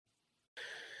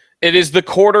It is the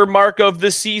quarter mark of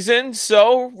the season,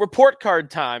 so report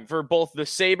card time for both the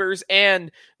Sabres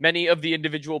and many of the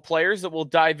individual players that we'll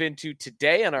dive into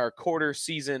today on our quarter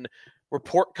season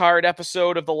report card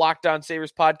episode of the Locked On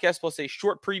Sabres podcast, plus a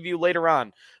short preview later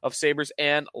on of Sabres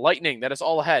and Lightning. That is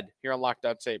all ahead here on Locked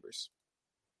On Sabres.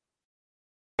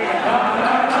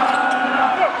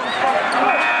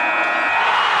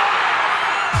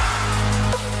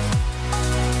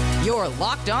 Your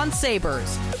Locked On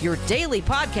Sabres, your daily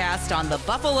podcast on the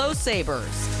Buffalo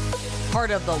Sabres.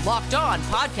 Part of the Locked On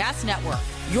Podcast Network,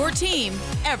 your team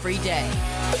every day.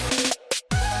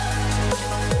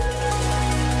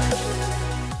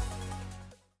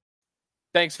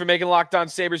 Thanks for making Locked On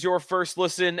Sabres your first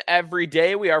listen every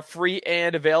day. We are free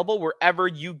and available wherever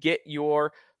you get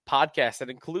your podcast. That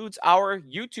includes our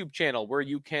YouTube channel where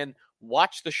you can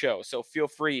watch the show. So feel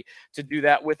free to do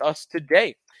that with us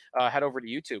today. Head over to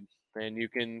YouTube and you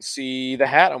can see the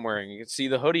hat I'm wearing. You can see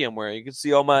the hoodie I'm wearing. You can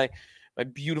see all my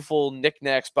beautiful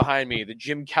knickknacks behind me. The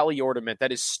Jim Kelly ornament.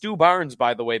 That is Stu Barnes,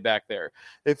 by the way, back there.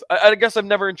 I guess I've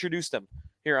never introduced him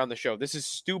here on the show. This is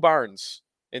Stu Barnes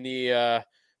in the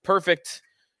perfect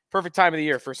time of the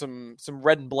year for some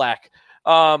red and black.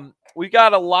 We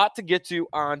got a lot to get to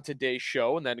on today's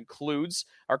show, and that includes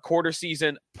our quarter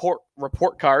season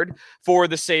report card for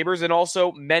the Sabres and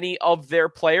also many of their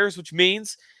players, which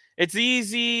means it's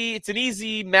an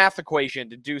easy math equation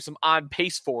to do some on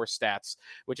pace for stats,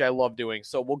 which I love doing.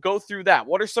 So we'll go through that.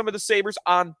 What are some of the Sabres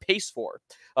on pace for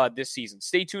this season?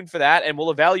 Stay tuned for that, and we'll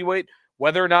evaluate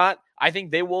whether or not I think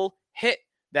they will hit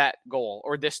that goal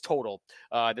or this total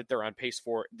that they're on pace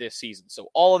for this season. So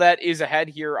all of that is ahead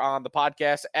here on the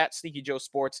podcast at Sneaky Joe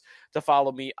Sports to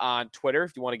follow me on Twitter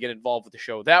if you want to get involved with the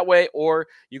show that way, or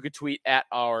you could tweet at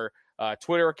our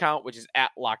Twitter account, which is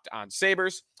at Locked On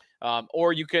Sabres.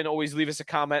 Or you can always leave us a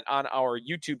comment on our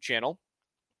YouTube channel,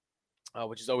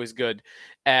 which is always good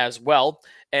as well.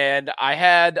 And I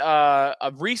had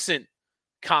a recent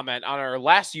comment on our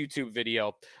last YouTube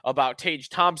video about Tage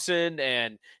Thompson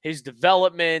and his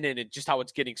development and just how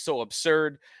it's getting so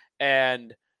absurd.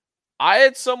 And I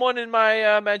had someone in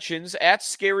my mentions at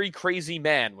Scary Crazy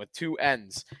Man with 2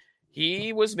 N's.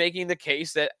 He was making the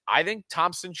case that I think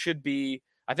Thompson should be,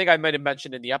 I think I might have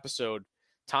mentioned in the episode,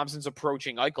 Thompson's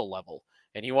approaching Eichel level.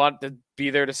 And he wanted to be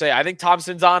there to say, I think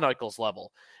Thompson's on Eichel's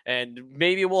level. And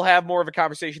maybe we'll have more of a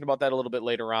conversation about that a little bit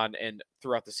later on and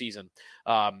throughout the season.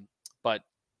 But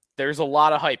there's a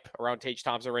lot of hype around Tage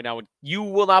Thompson right now, and you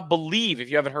will not believe,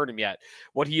 if you haven't heard him yet,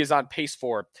 what he is on pace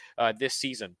for this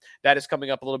season. That is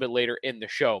coming up a little bit later in the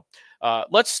show.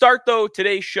 Let's start, though,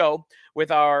 today's show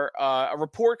with our a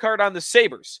report card on the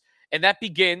Sabres, and that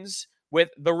begins with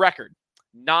the record.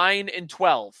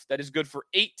 9-12. That is good for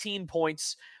 18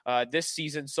 points this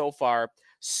season so far.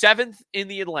 7th in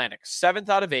the Atlantic. 7th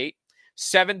out of 8.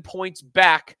 7 points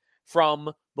back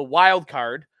from the wild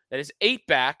card. That is 8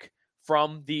 back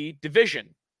from the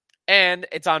division. And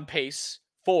it's on pace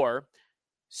for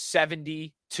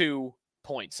 72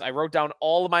 points. I wrote down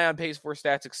all of my on pace for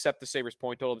stats except the Sabres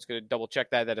point total. I'm just going to double check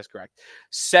that. That is correct.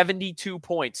 72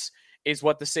 points is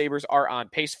what the Sabres are on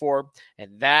pace for.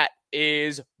 And that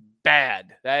is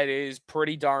bad. That is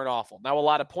pretty darn awful. Now, a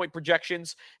lot of point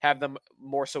projections have them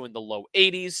more so in the low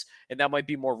 80s, and that might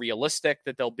be more realistic,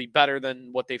 that they'll be better than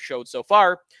what they've showed so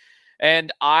far.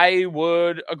 And I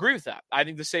would agree with that. I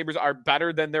think the Sabres are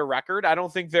better than their record. I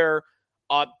don't think they're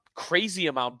a crazy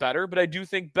amount better, but I do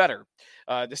think better.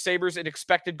 The Sabres in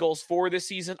expected goals for this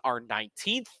season are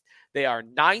 19th. They are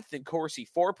 9th in Corsi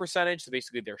for percentage, so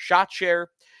basically their shot share.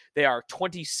 They are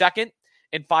 22nd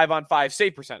in 5-on-5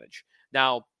 save percentage.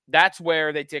 Now, that's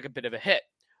where they take a bit of a hit.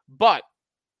 But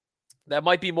that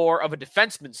might be more of a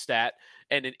defenseman stat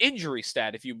and an injury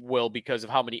stat, if you will, because of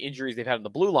how many injuries they've had on the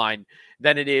blue line,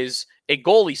 than it is a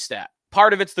goalie stat.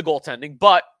 Part of it's the goaltending,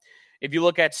 but if you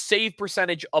look at save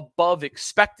percentage above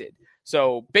expected,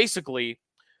 so basically,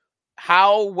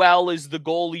 how well is the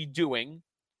goalie doing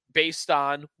based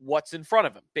on what's in front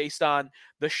of him, based on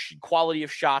the quality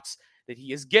of shots that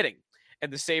he is getting.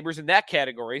 And the Sabres in that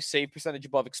category, save percentage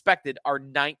above expected, are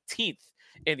 19th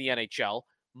in the NHL,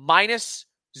 minus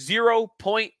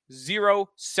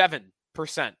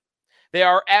 0.07%. They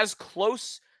are as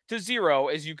close to zero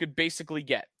as you could basically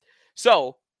get.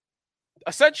 So,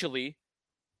 essentially,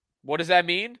 what does that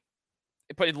mean?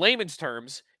 But in layman's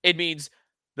terms, it means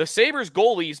the Sabres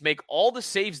goalies make all the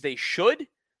saves they should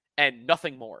and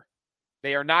nothing more.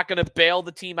 They are not going to bail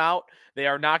the team out. They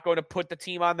are not going to put the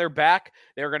team on their back.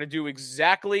 They're going to do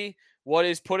exactly what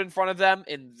is put in front of them,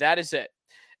 and that is it.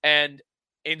 And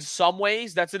In some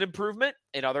ways, that's an improvement.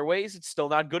 In other ways, it's still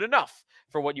not good enough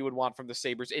for what you would want from the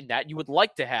Sabres, in that you would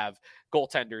like to have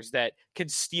goaltenders that can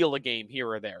steal a game here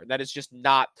or there. And that is just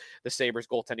not the Sabres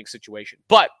goaltending situation.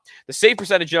 But the save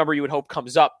percentage number you would hope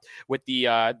comes up with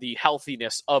the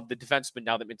healthiness of the defenseman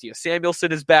now that Mattias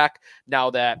Samuelsson is back, now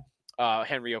that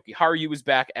Henri Jokiharju is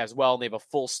back as well, and they have a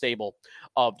full stable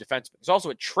of defensemen. There's also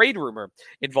a trade rumor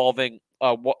involving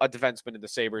a defenseman in the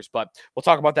Sabres, but we'll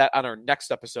talk about that on our next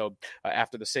episode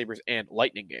after the Sabres and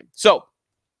Lightning game. So,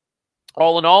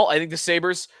 all in all, I think the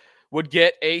Sabres would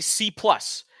get a C+,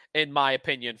 in my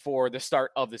opinion, for the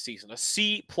start of the season. A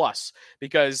C+,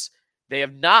 because they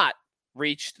have not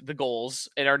reached the goals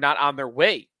and are not on their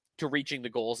way to reaching the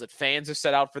goals that fans have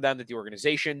set out for them, that the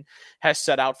organization has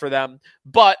set out for them.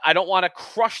 But I don't want to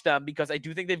crush them, because I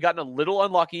do think they've gotten a little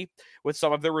unlucky with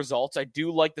some of their results. I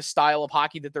do like the style of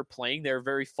hockey that they're playing. They're a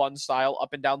very fun style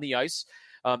up and down the ice.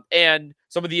 And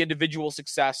some of the individual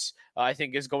success, I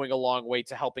think, is going a long way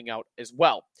to helping out as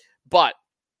well. But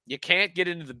you can't get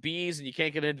into the B's and you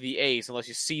can't get into the A's unless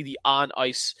you see the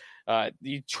on-ice,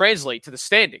 you translate to the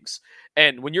standings.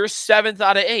 And when you're 7th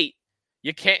out of 8,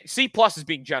 you can't. C+ is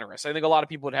being generous. I think a lot of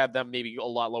people would have them maybe a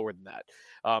lot lower than that.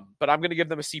 But I'm going to give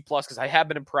them a C+ because I have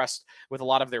been impressed with a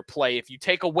lot of their play. If you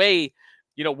take away,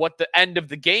 what the end of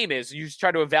the game is, you just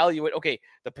try to evaluate, okay,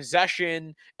 the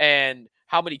possession and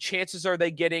how many chances are they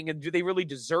getting, and do they really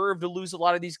deserve to lose a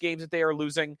lot of these games that they are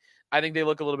losing? I think they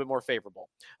look a little bit more favorable,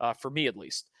 for me at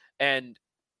least. And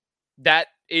that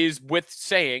is with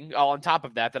saying, on top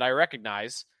of that, that I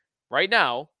recognize right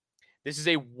now, this is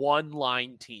a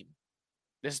one-line team.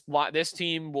 This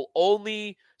team will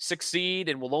only succeed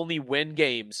and will only win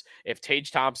games if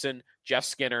Tage Thompson, Jeff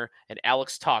Skinner, and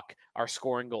Alex Tuch are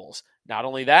scoring goals. Not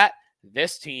only that,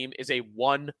 this team is a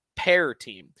one-pair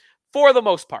team for the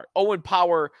most part. Owen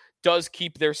Power does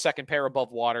keep their second pair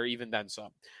above water, even then some.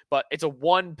 But it's a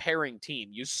one-pairing team.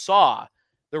 You saw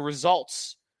the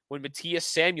results when Mattias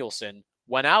Samuelsson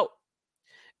went out,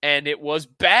 and it was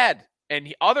bad.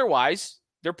 And otherwise,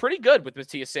 they're pretty good with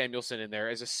Mattias Samuelsson in there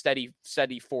as a steady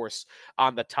force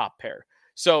on the top pair.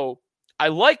 So I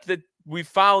like that we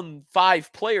found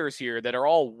 5 players here that are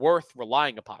all worth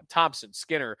relying upon. Thompson,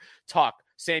 Skinner, Tuch,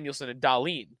 Samuelsson, and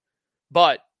Dahlin.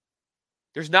 But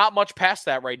there's not much past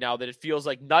that right now that it feels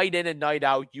like night in and night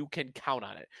out, you can count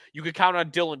on it. You can count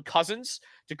on Dylan Cousins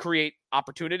to create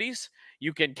opportunities.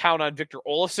 You can count on Victor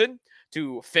Olofsson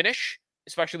to finish,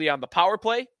 especially on the power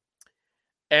play.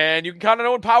 And you can count on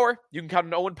Owen Power. You can count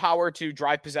on Owen Power to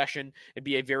drive possession and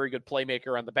be a very good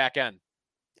playmaker on the back end.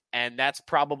 And that's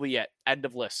probably it. End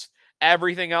of list.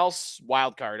 Everything else,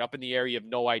 wild card, up in the air. You have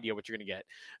no idea what you're going to get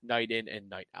night in and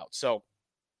night out. So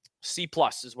C+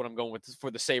 is what I'm going with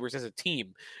for the Sabres as a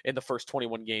team in the first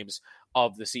 21 games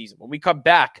of the season. When we come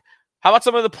back, how about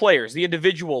some of the players, the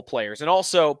individual players, and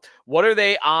also what are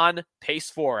they on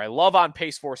pace for? I love on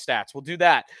pace for stats. We'll do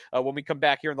that when we come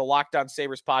back here in the Locked On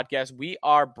Sabres podcast. We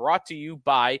are brought to you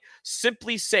by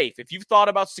SimpliSafe. If you've thought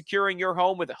about securing your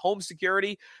home with home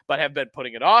security but have been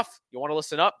putting it off, you want to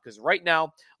listen up, because right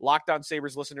now, Locked On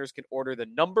Sabres listeners can order the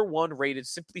 #1 rated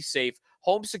SimpliSafe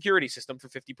home security system for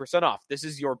 50% off. This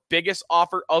is your biggest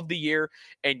offer of the year,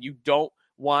 and you don't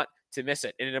want to miss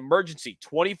it. In an emergency,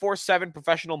 24/7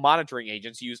 professional monitoring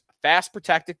agents use Fast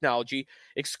Protect technology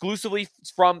exclusively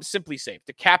from SimpliSafe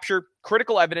to capture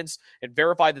critical evidence and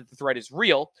verify that the threat is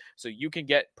real, so you can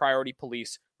get priority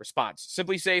police response.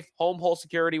 SimpliSafe home hole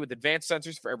security with advanced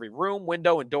sensors for every room,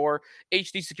 window, and door,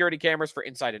 HD security cameras for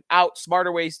inside and out,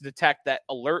 smarter ways to detect that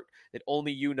alert that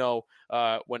only you know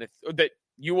when a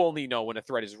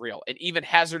threat is real, and even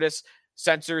hazardous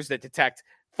sensors that detect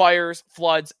fires,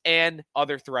 floods, and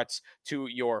other threats to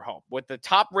your home. With the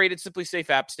top-rated SimpliSafe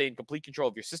app, stay in complete control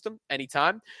of your system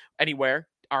anytime, anywhere.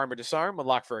 Arm or disarm,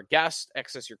 unlock for a guest,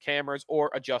 access your cameras,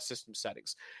 or adjust system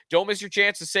settings. Don't miss your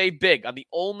chance to save big on the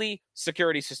only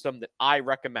security system that I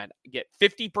recommend. Get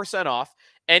 50% off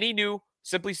any new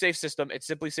SimpliSafe system at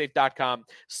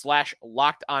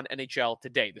simplisafe.com/LockedOnNHL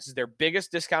today. This is their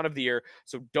biggest discount of the year,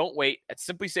 so don't wait. At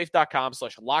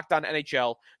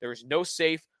simplisafe.com/LockedOnNHL. There is no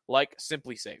safe like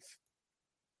SimpliSafe.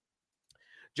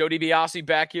 Joe DiBiase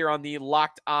back here on the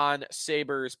Locked On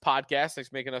Sabres podcast. Thanks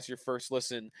for making us your first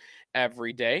listen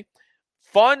every day.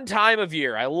 Fun time of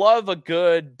year. I love a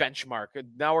good benchmark.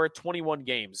 Now we're at 21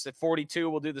 games. At 42,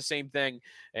 we'll do the same thing,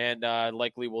 and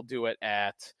likely we'll do it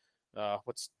at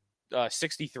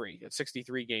 63. At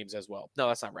 63 games as well. No,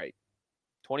 that's not right.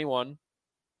 21.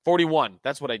 41.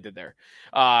 That's what I did there.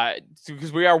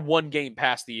 Because we are one game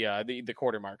past the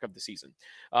quarter mark of the season.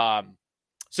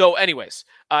 So anyways,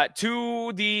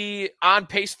 to the on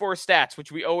pace for stats,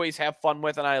 which we always have fun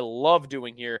with, and I love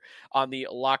doing here on the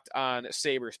Locked On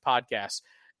Sabres podcast.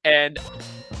 And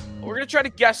I'm going to try to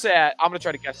guess at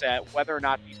whether or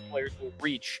not these players will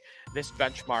reach this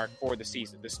benchmark for the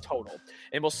season, this total.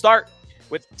 And we'll start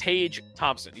with Tage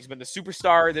Thompson. He's been the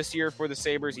superstar this year for the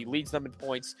Sabres. He leads them in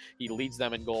points. He leads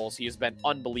them in goals. He has been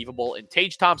unbelievable. And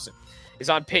Tage Thompson is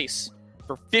on pace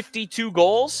for 52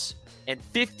 goals and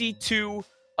 52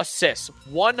 assists,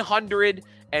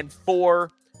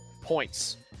 104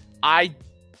 points. I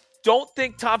don't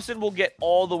think Thompson will get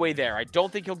all the way there. I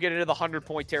don't think he'll get into the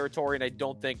 100-point territory, and I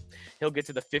don't think he'll get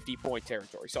to the 50-point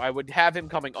territory. So I would have him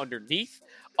coming underneath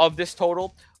of this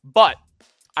total, but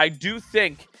I do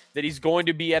think that he's going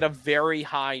to be at a very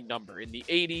high number in the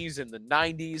 80s and the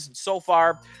 90s. And so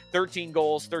far, 13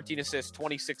 goals, 13 assists,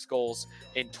 26 goals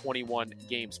in 21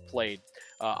 games played.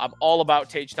 I'm all about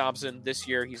Tage Thompson this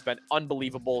year. He's been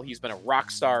unbelievable. He's been a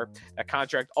rock star. That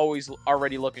contract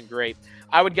already looking great.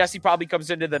 I would guess he probably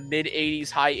comes into the mid-80s,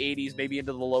 high 80s, maybe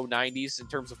into the low 90s in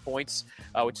terms of points,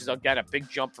 which is, again, a big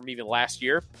jump from even last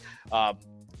year. A+.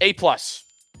 You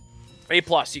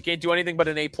can't do anything but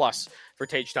an A+ for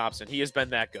Tage Thompson. He has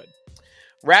been that good.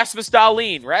 Rasmus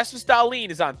Dahlin. Rasmus Dahlin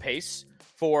is on pace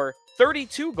for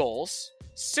 32 goals,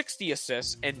 60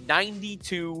 assists, and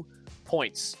 92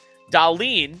 points.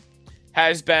 Dahlin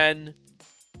has been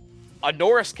a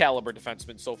Norris caliber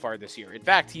defenseman so far this year. In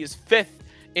fact, he is 5th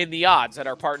in the odds at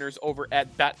our partners over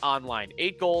at Bet Online.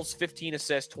 8 goals, 15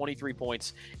 assists, 23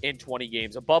 points in 20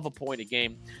 games, above a point a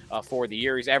game for the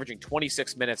year. He's averaging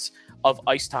 26 minutes of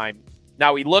ice time.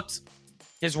 Now,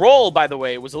 his role, by the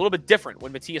way, was a little bit different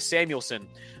when Mattias Samuelsson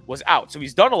was out. So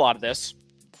he's done a lot of this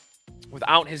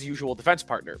without his usual defense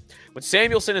partner. When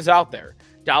Samuelsson is out there,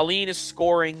 Dahlin is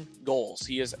scoring goals.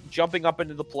 He is jumping up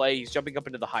into the play. He's jumping up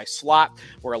into the high slot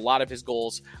where a lot of his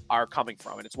goals are coming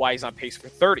from. And it's why he's on pace for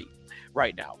 30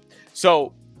 right now.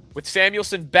 So with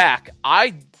Samuelsson back,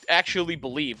 I actually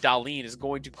believe Dahlin is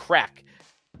going to crack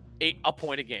a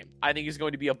point a game. I think he's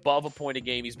going to be above a point a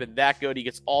game. He's been that good. He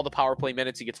gets all the power play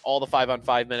minutes. He gets all the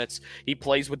 5-on-5 minutes. He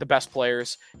plays with the best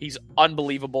players. He's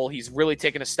unbelievable. He's really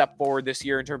taken a step forward this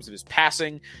year in terms of his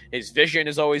passing. His vision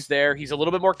is always there. He's a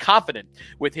little bit more confident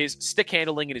with his stick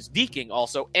handling and his deking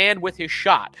also, and with his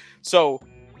shot. So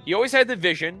he always had the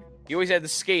vision. He always had the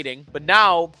skating, but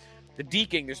now the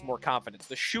deking, there's more confidence.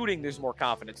 The shooting, there's more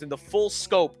confidence. And the full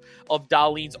scope of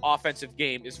Dahlin's offensive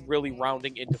game is really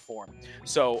rounding into form.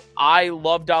 So I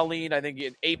love Dahlin. I think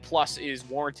an A+ is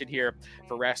warranted here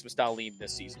for Rasmus Dahlin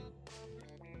this season.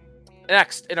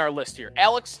 Next in our list here,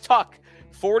 Alex Tuch.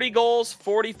 40 goals,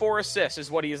 44 assists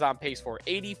is what he is on pace for.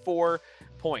 84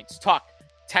 points. Tuch,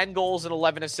 10 goals and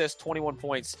 11 assists, 21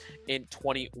 points in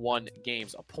 21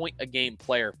 games. A point-a-game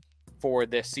player for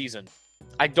this season.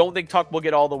 I don't think Tuch will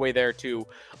get all the way there to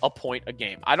a point a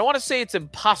game. I don't want to say it's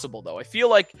impossible, though. I feel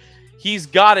like he's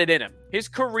got it in him. His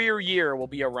career year will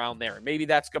be around there. Maybe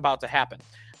that's about to happen.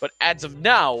 But as of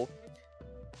now,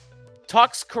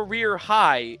 Tuch's career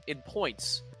high in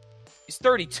points is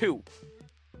 32.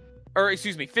 Or,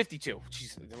 excuse me, 52.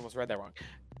 Jeez, I almost read that wrong.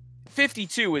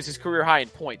 52 is his career high in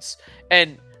points.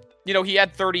 And, you know, he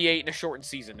had 38 in a shortened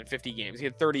season in 50 games. He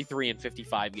had 33 in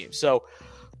 55 games. So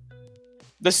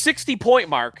the 60-point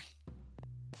mark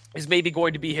is maybe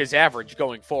going to be his average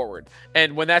going forward.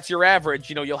 And when that's your average,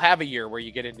 you know, you'll have a year where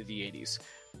you get into the 80s.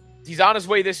 He's on his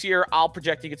way this year. I'll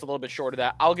project he gets a little bit short of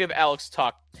that. I'll give Alex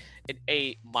Tuch an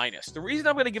A-. The reason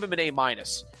I'm going to give him an A-,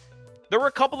 there were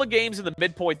a couple of games in the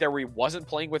midpoint there where he wasn't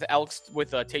playing with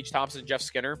Tage Thompson and Jeff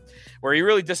Skinner, where he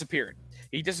really disappeared.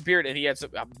 He disappeared, and he had some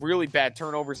really bad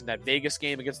turnovers in that Vegas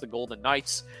game against the Golden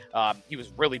Knights. He was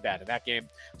really bad in that game.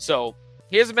 So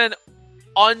he hasn't been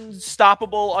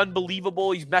unstoppable,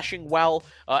 unbelievable. He's meshing well.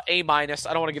 A-. I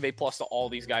don't want to give A+ to all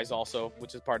these guys also,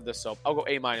 which is part of this. So I'll go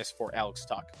A- for Alex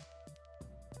Tuch.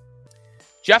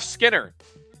 Jeff Skinner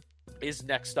is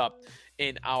next up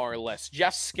in our list.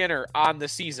 Jeff Skinner on the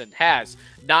season has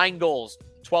 9 goals,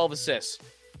 12 assists,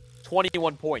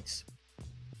 21 points.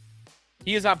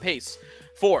 He is on pace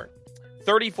for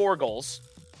 34 goals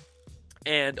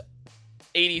and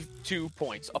 82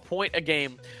 points, a point a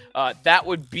game. That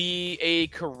would be a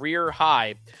career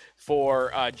high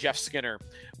for Jeff Skinner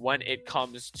when it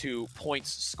comes to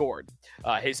points scored.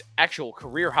 His actual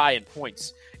career high in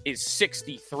points is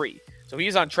 63. So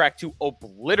he's on track to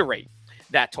obliterate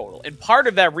that total. And part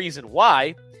of that reason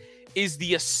why is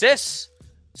the assists.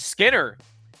 Skinner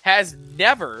has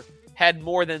never had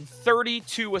more than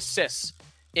 32 assists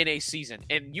in a season.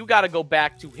 And you got to go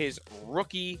back to his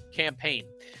rookie campaign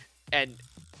and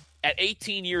at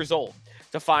 18 years old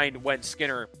to find when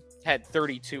Skinner had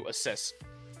 32 assists.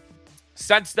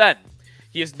 Since then,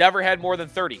 he has never had more than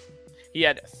 30. He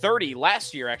had 30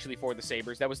 last year, actually, for the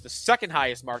Sabres. That was the second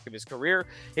highest mark of his career.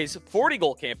 His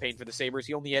 40-goal campaign for the Sabres,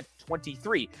 he only had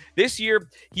 23. This year,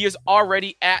 he is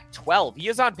already at 12. He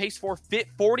is on pace for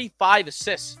 45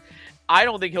 assists. I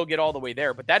don't think he'll get all the way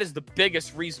there, but that is the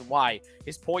biggest reason why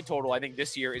his point total, I think,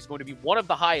 this year is going to be one of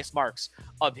the highest marks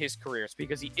of his career. It's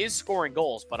because he is scoring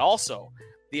goals, but also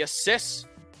the assists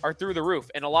are through the roof.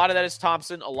 And a lot of that is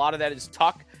Thompson, a lot of that is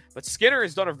Tuch. But Skinner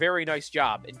has done a very nice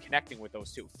job in connecting with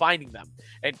those two, finding them,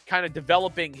 and kind of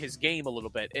developing his game a little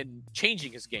bit and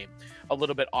changing his game a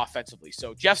little bit offensively.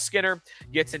 So Jeff Skinner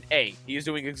gets an A. He is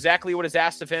doing exactly what is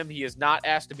asked of him. He is not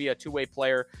asked to be a two-way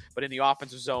player, but in the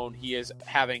offensive zone, he is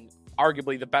having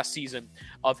arguably the best season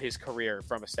of his career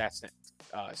from a stats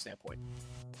standpoint.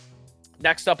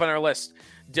 Next up on our list,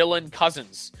 Dylan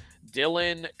Cozens.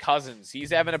 Dylan Cozens.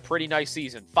 He's having a pretty nice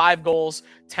season. 5 goals,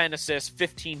 10 assists,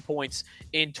 15 points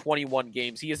in 21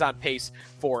 games. He is on pace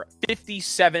for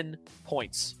 57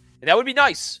 points. And that would be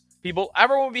nice.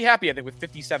 Everyone would be happy, I think, with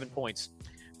 57 points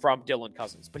from Dylan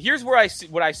Cozens. But here's where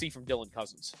what I see from Dylan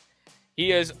Cozens.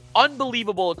 He is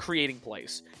unbelievable at creating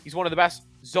plays. He's one of the best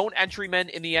zone entry men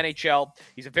in the NHL.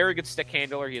 He's a very good stick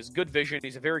handler. He has good vision.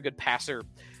 He's a very good passer.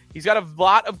 He's got a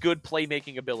lot of good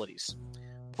playmaking abilities.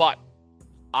 But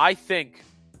I think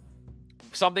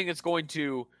something that's going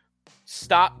to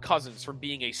stop Cozens from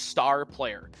being a star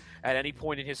player at any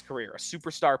point in his career, a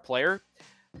superstar player,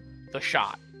 the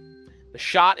shot. The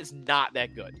shot is not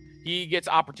that good. He gets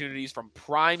opportunities from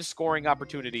prime scoring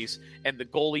opportunities, and the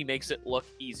goalie makes it look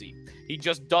easy. He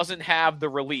just doesn't have the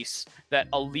release that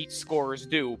elite scorers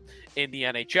do in the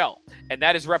NHL, and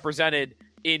that is represented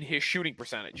in his shooting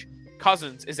percentage.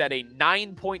 Cozens is at a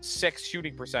 9.6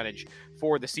 shooting percentage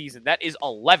for the season. That is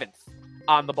 11th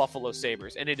on the Buffalo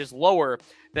Sabres, and it is lower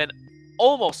than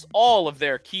almost all of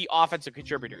their key offensive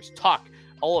contributors. Tuch,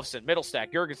 Olofsson,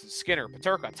 Mittelstadt, Jurgensen, Skinner,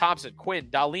 Peterka, Thompson, Quinn,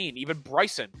 Dahlin, even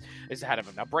Bryson is ahead of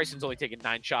him. Now, Bryson's only taken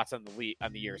 9 shots on the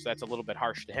year, so that's a little bit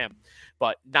harsh to him.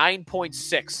 But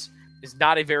 9.6 is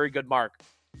not a very good mark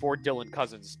for Dylan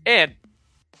Cozens. And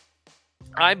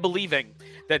I'm believing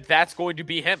that that's going to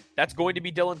be him. That's going to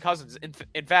be Dylan Cozens.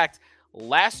 In fact,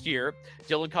 last year,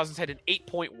 Dylan Cozens had an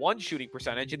 8.1 shooting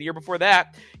percentage, and the year before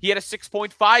that, he had a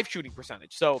 6.5 shooting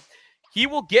percentage. So he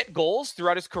will get goals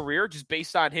throughout his career just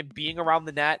based on him being around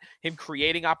the net, him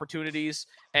creating opportunities,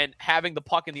 and having the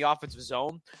puck in the offensive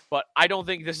zone. But I don't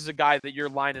think this is a guy that you're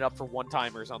lining up for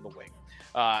one-timers on the wing.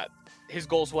 His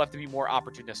goals will have to be more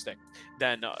opportunistic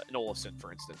than an Olofsson,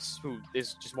 for instance, who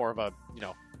is just more of a,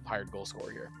 hired goal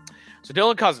scorer here. So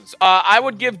Dylan Cozens. I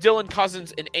would give Dylan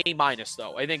Cozens an A-,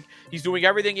 though. I think he's doing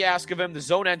everything you ask of him. The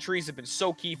zone entries have been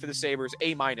so key for the Sabres.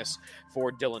 A-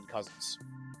 for Dylan Cozens.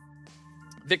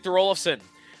 Victor Olofsson.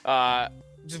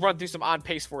 Just run through some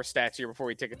on-pace for stats here before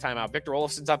we take a timeout. Victor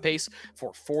Olofsson's on pace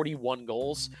for 41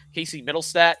 goals. Casey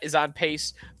Mittelstadt is on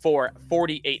pace for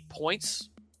 48 points.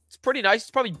 It's pretty nice.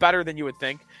 It's probably better than you would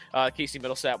think Casey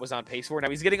Mittelstadt was on pace for. Now,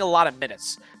 he's getting a lot of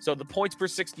minutes. So the points per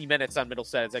 60 minutes on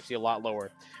Mittelstadt is actually a lot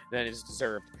lower than is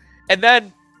deserved. And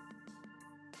then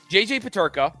J.J.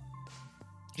 Peterka,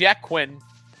 Jack Quinn,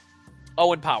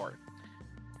 Owen Power.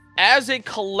 As a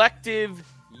collective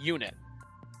unit,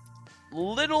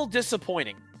 little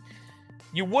disappointing.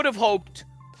 You would have hoped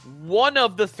one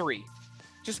of the three,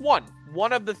 just one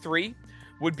of the three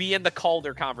would be in the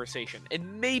Calder conversation.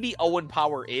 And maybe Owen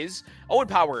Power is. Owen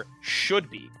Power should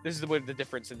be. This is where the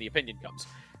difference in the opinion comes.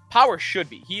 Power should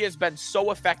be. He has been so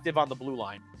effective on the blue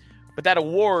line. But that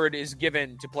award is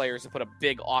given to players that put up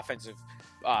big offensive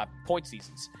point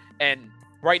seasons. And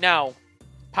right now,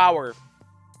 Power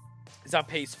is on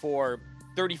pace for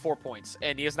 34 points.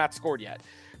 And he has not scored yet.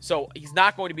 So he's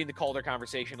not going to be in the Calder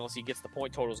conversation unless he gets the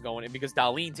point totals going. And because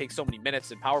Dahlin takes so many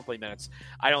minutes and power play minutes,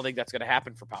 I don't think that's going to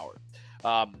happen for Power.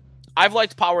 I've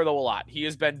liked Power, though, a lot. He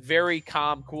has been very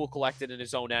calm, cool, collected in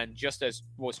his own end, just as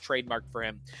was trademarked for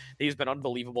him. He's been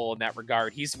unbelievable in that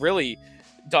regard. He's really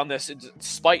done this in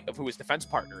spite of who his defense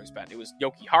partner has been. It was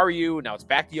Joki Harju, now it's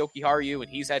back to Joki Harju, and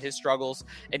he's had his struggles.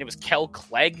 And it was Kel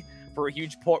Clegg for a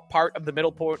huge part of the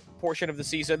middle portion of the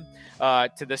season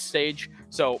to this stage.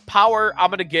 So Power, I'm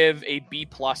going to give a B+.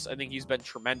 I think he's been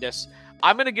tremendous.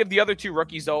 I'm going to give the other two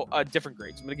rookies, though, different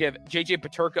grades. I'm going to give J.J.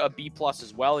 Peterka a B+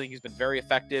 as well. I think he's been very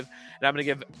effective. And I'm going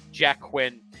to give Jack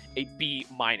Quinn a B-,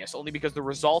 only because the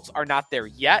results are not there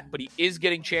yet, but he is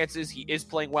getting chances. He is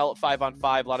playing well at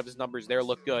 5-on-5. A lot of his numbers there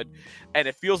look good. And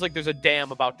it feels like there's a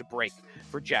dam about to break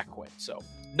for Jack Quinn. So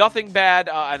nothing bad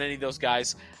on any of those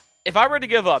guys. If I were to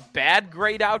give a bad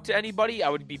grade out to anybody, I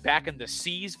would be back in the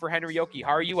C's for Henry Joki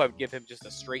Harju. I would give him just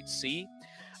a straight C.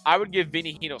 I would give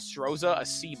Vinny Hinostroza a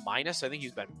C-. I think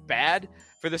he's been bad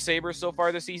for the Sabres so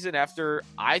far this season after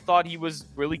I thought he was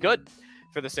really good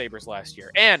for the Sabres last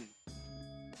year. And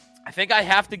I think I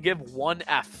have to give one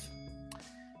F.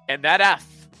 And that F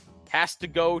has to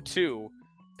go to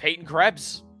Peyton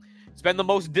Krebs. He's been the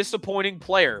most disappointing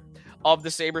player of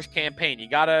the Sabres campaign. You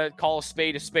got to call a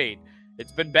spade a spade.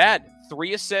 It's been bad.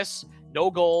 3 assists, no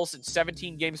goals in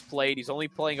 17 games played. He's only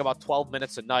playing about 12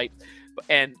 minutes a night.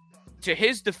 And to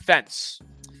his defense,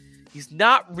 he's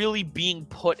not really being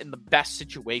put in the best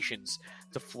situations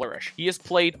to flourish. He has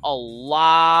played a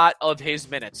lot of his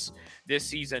minutes this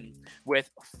season with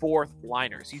fourth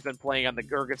liners. He's been playing on the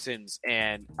Girgensons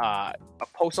and a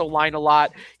Poso line a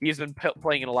lot. He has been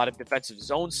playing in a lot of defensive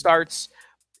zone starts.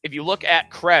 If you look at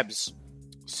Krebs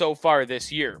so far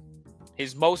this year,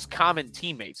 his most common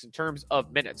teammates in terms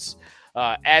of minutes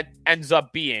ends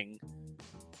up being...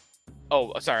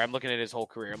 Oh, sorry, I'm looking at his whole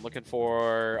career. I'm looking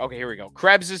for... Okay, here we go.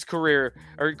 Krebs'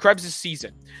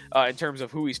 season in terms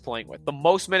of who he's playing with. The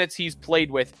most minutes he's played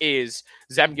with is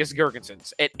Zemgus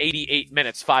Girgensons at 88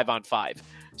 minutes, 5-on-5.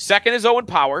 Second is Owen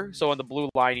Power, so on the blue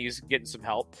line, he's getting some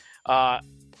help.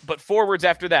 But forwards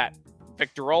after that,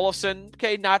 Victor Olofsson,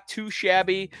 okay, not too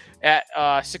shabby at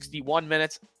 61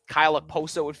 minutes. Kyle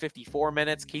Okposo at 54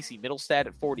 minutes, Casey Middlestad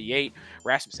at 48,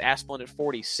 Rasmus Asplund at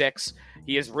 46.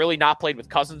 He has really not played with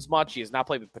Cousins much. He has not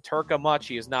played with Peterka much.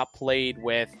 He has not played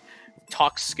with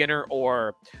Tuck, Skinner,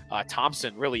 or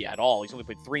Thompson really at all. He's only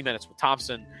played 3 minutes with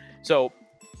Thompson. So,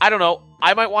 I don't know.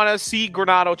 I might want to see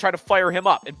Granato try to fire him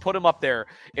up and put him up there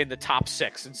in the top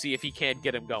 6 and see if he can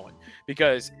get him going.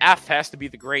 Because F has to be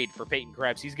the grade for Peyton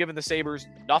Krebs. He's given the Sabres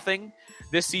nothing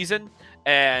this season,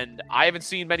 and I haven't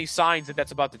seen many signs that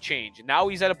that's about to change. And now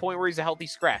he's at a point where he's a healthy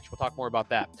scratch. We'll talk more about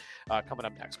that coming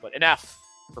up next. But an F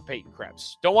for Peyton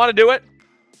Krebs. Don't want to do it,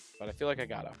 but I feel like I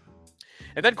gotta.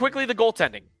 And then quickly, the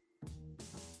goaltending.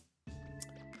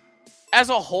 As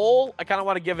a whole, I kind of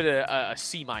want to give it a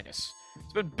C-.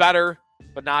 It's been better,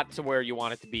 but not to where you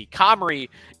want it to be. Comrie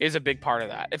is a big part of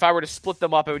that. If I were to split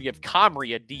them up, I would give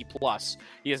Comrie a D+.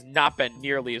 He has not been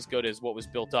nearly as good as what was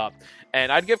built up.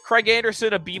 And I'd give Craig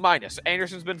Anderson a B-.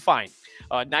 Anderson's been fine.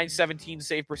 917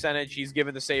 save percentage. He's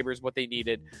given the Sabres what they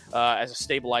needed as a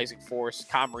stabilizing force.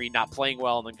 Comrie not playing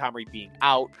well, and then Comrie being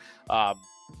out.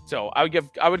 So I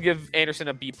would give Anderson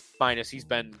a B-. He's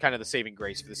been kind of the saving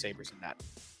grace for the Sabres in that.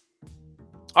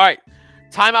 All right,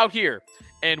 timeout here.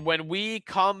 And when we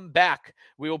come back,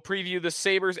 we will preview the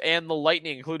Sabres and the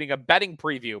Lightning, including a betting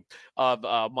preview of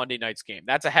Monday night's game.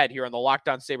 That's ahead here on the Locked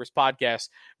On Sabres podcast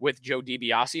with Joe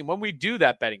DiBiase. And when we do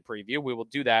that betting preview, we will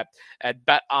do that at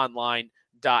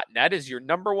BetOnline.net is your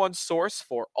number one source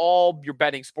for all your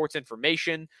betting sports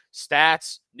information,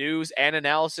 stats, news, and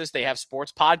analysis. They have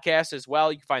sports podcasts as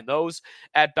well. You can find those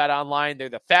at BetOnline. They're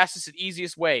the fastest and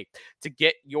easiest way to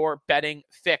get your betting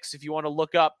fix. If you want to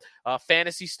look up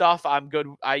fantasy stuff, I'm good.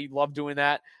 I love doing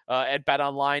that at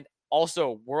BetOnline.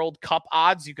 Also, World Cup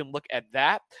odds, you can look at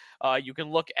that. You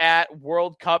can look at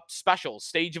World Cup specials,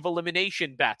 stage of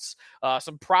elimination bets,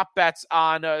 some prop bets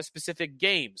on specific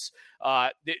games.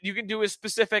 You can do as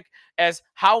specific as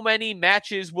how many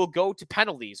matches will go to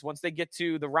penalties once they get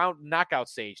to the round knockout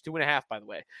stage. 2.5, by the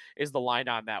way, is the line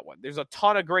on that one. There's a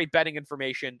ton of great betting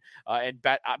information and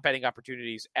betting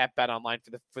opportunities at BetOnline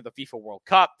for the FIFA World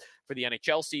Cup, for the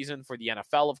NHL season, for the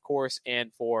NFL, of course,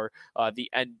 and for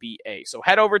the NBA. So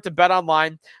head over to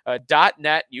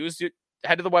BetOnline.net.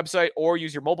 Head to the website or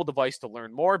use your mobile device to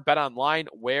learn more. BetOnline,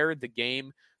 where the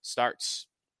game starts.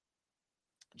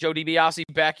 Joe DiBiase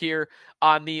back here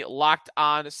on the Locked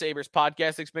On Sabres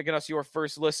podcast. Thanks for making us your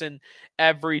first listen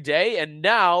every day. And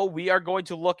now we are going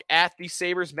to look at the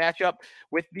Sabres matchup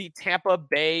with the Tampa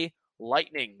Bay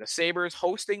Lightning. The Sabres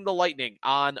hosting the Lightning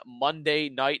on Monday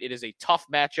night. It is a tough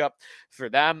matchup for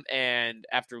them. And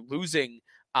after losing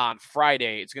on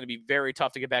Friday, it's going to be very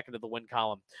tough to get back into the win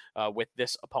column with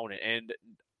this opponent. And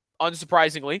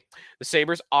unsurprisingly, the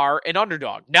Sabres are an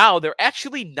underdog. Now, they're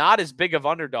actually not as big of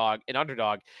an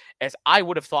underdog as I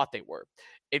would have thought they were.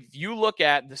 If you look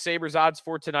at the Sabres odds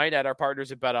for tonight at our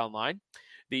partners at BetOnline,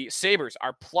 the Sabres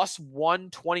are plus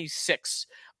 126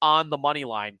 on the money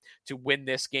line to win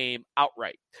this game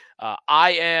outright.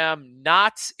 I am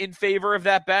not in favor of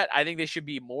that bet. I think they should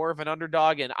be more of an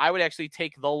underdog, and I would actually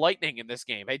take the Lightning in this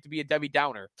game. I hate to be a Debbie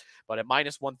Downer, but at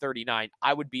minus 139,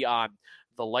 I would be on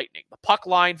the Lightning. The puck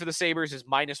line for the Sabres is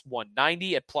minus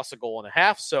 190 at plus a goal and a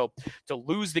half. So to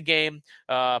lose the game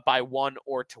by one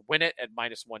or to win it at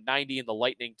minus 190, and the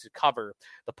Lightning to cover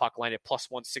the puck line at plus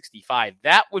 165.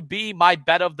 That would be my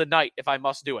bet of the night if I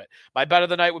must do it. My bet of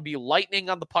the night would be Lightning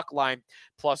on the puck line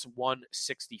plus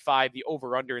 165. The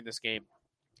over-under in this game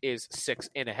is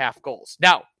 6.5 goals.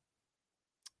 Now,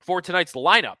 for tonight's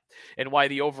lineup and why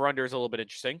the over-under is a little bit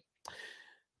interesting,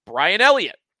 Brian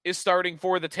Elliott is starting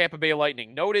for the Tampa Bay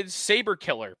Lightning. Noted Sabre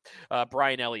killer,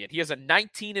 Brian Elliott. He has a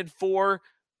 19-4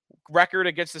 record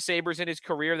against the Sabres in his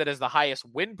career. That is the highest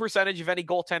win percentage of any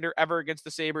goaltender ever against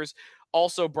the Sabres.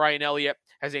 Also, Brian Elliott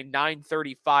has a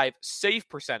 .935 save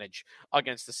percentage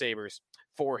against the Sabres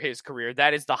for his career.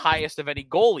 That is the highest of any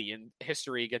goalie in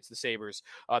history against the Sabres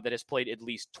that has played at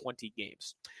least 20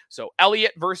 games. So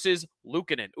Elliott versus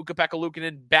Luukkonen. Ukko-Pekka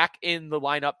Luukkonen back in the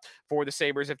lineup for the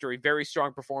Sabres after a very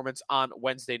strong performance on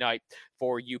Wednesday night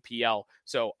for UPL.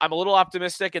 So I'm a little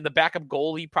optimistic, and the backup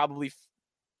goalie probably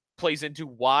plays into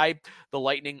why the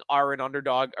Lightning are an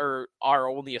underdog, or are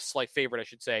only a slight favorite, I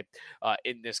should say,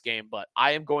 in this game. But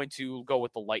I am going to go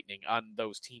with the Lightning on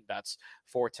those team bets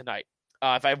for tonight.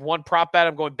 If I have one prop bet,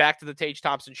 I'm going back to the Tage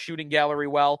Thompson shooting gallery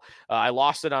well. I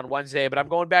lost it on Wednesday, but I'm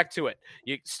going back to it.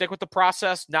 You stick with the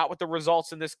process, not with the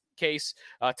results in this case.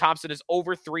 Thompson is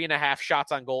over 3.5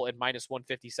 shots on goal at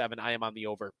 -157. I am on the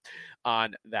over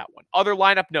on that one. Other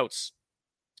lineup notes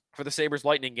for the Sabres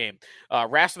Lightning game.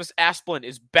 Rasmus Asplund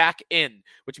is back in,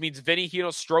 which means Vinny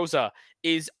Hinostroza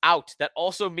is out. That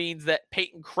also means that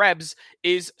Peyton Krebs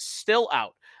is still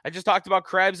out. I just talked about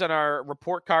Krebs on our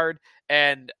report card,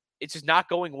 and it's just not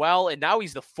going well. And now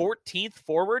he's the 14th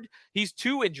forward. He's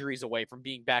 2 injuries away from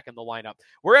being back in the lineup.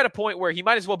 We're at a point where he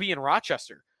might as well be in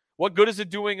Rochester. What good is it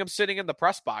doing him sitting in the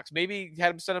press box? Maybe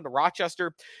had him send him to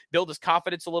Rochester, build his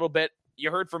confidence a little bit.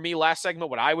 You heard from me last segment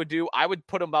what I would do. I would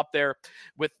put him up there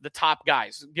with the top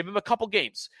guys. Give him a couple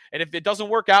games. And if it doesn't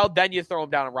work out, then you throw him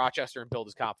down in Rochester and build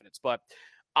his confidence. But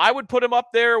I would put him up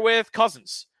there with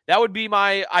Cousins. That would be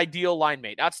my ideal line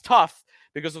mate. That's tough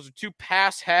because those are 2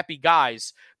 pass-happy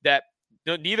guys that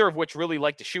neither of which really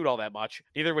like to shoot all that much.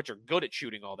 Neither of which are good at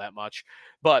shooting all that much.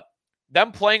 But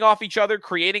them playing off each other,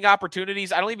 creating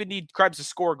opportunities. I don't even need Krebs to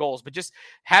score goals, but just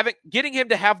getting him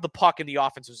to have the puck in the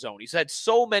offensive zone. He's had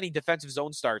so many defensive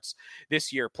zone starts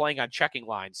this year playing on checking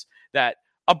lines that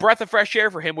a breath of fresh air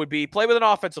for him would be play with an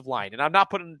offensive line. And I'm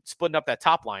not splitting up that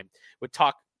top line with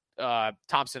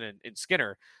Thompson and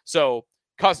Skinner. So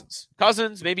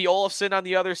Cousins, maybe Olofsson on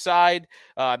the other side.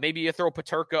 Maybe you throw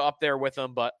Peterka up there with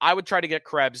them, but I would try to get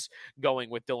Krebs going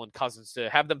with Dylan Cousins to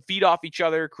have them feed off each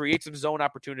other, create some zone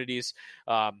opportunities.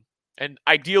 And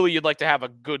ideally, you'd like to have a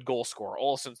good goal scorer.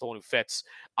 Olofsson's the one who fits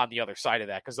on the other side of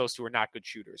that because those 2 are not good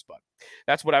shooters. But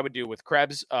that's what I would do with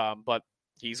Krebs. But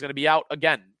he's going to be out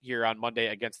again here on Monday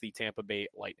against the Tampa Bay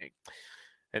Lightning.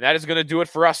 And that is going to do it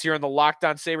for us here on the Locked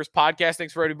On Sabres podcast.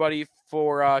 Thanks for everybody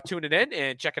for tuning in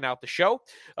and checking out the show.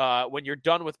 When you're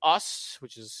done with us,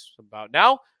 which is about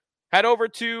now, head over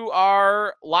to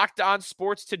our Locked On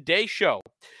Sports Today show.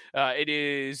 It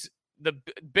is the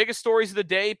biggest stories of the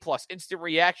day, plus instant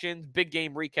reactions, big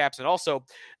game recaps, and also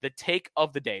the take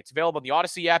of the day. It's available on the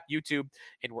Odyssey app, YouTube,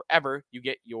 and wherever you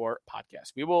get your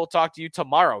podcast. We will talk to you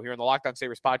tomorrow here on the Locked On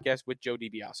Sabres podcast with Joe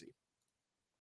DiBiase.